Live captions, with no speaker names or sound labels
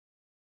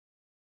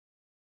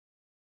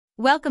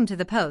Welcome to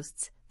The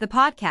Posts, the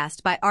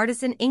podcast by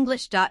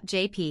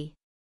artisanenglish.jp.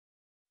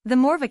 The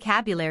more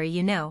vocabulary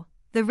you know,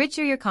 the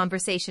richer your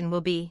conversation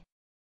will be.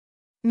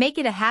 Make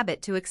it a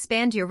habit to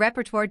expand your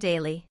repertoire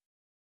daily.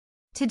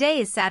 Today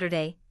is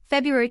Saturday,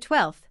 February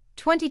 12th,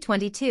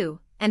 2022,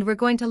 and we're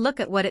going to look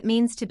at what it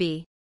means to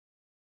be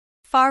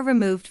far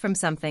removed from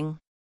something.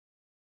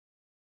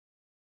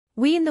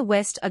 We in the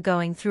West are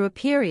going through a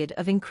period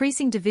of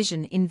increasing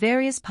division in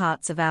various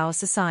parts of our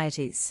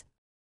societies.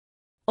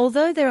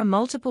 Although there are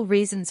multiple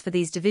reasons for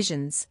these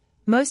divisions,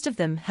 most of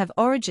them have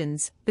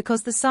origins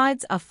because the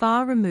sides are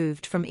far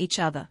removed from each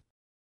other.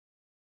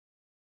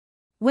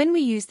 When we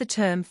use the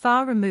term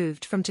far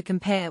removed from to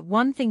compare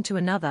one thing to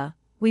another,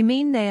 we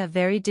mean they are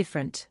very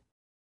different.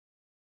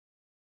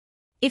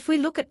 If we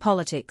look at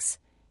politics,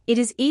 it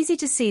is easy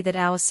to see that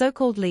our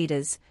so-called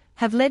leaders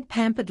have led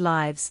pampered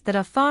lives that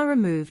are far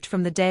removed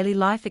from the daily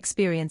life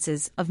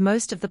experiences of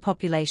most of the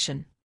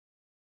population.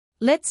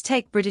 Let's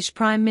take British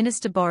Prime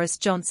Minister Boris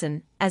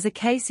Johnson as a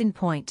case in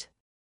point.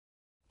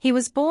 He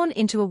was born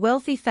into a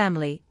wealthy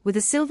family with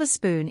a silver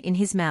spoon in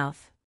his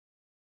mouth.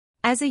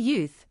 As a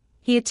youth,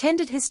 he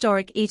attended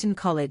historic Eton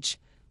College,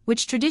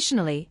 which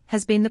traditionally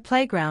has been the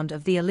playground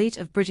of the elite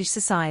of British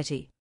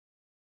society.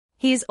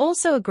 He is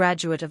also a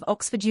graduate of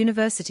Oxford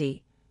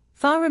University,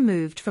 far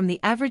removed from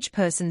the average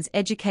person's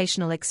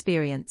educational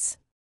experience.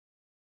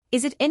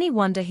 Is it any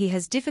wonder he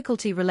has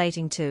difficulty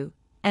relating to,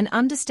 and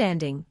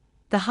understanding,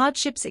 the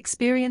hardships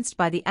experienced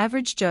by the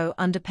average Joe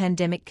under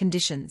pandemic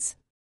conditions?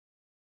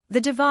 The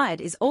divide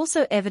is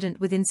also evident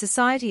within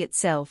society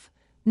itself,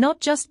 not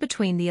just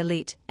between the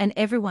elite and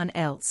everyone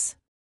else.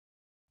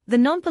 The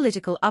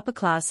non-political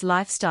upper-class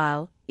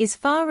lifestyle is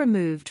far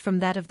removed from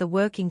that of the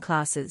working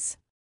classes.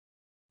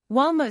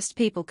 While most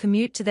people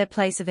commute to their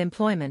place of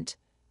employment,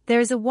 there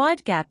is a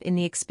wide gap in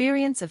the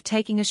experience of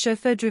taking a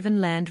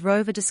chauffeur-driven Land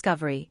Rover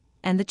Discovery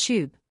and the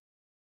tube.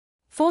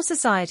 For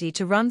society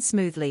to run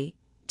smoothly,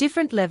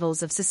 different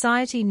levels of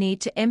society need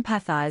to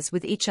empathize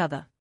with each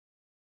other.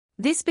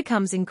 This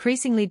becomes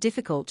increasingly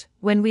difficult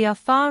when we are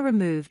far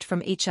removed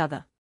from each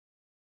other.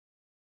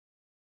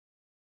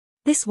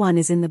 This one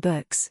is in the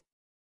books.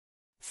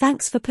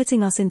 Thanks for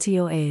putting us into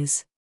your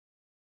ears.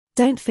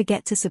 Don't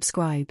forget to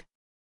subscribe.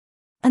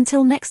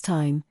 Until next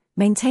time,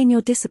 maintain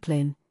your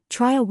discipline,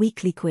 try a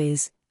weekly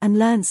quiz, and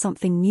learn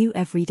something new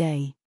every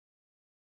day.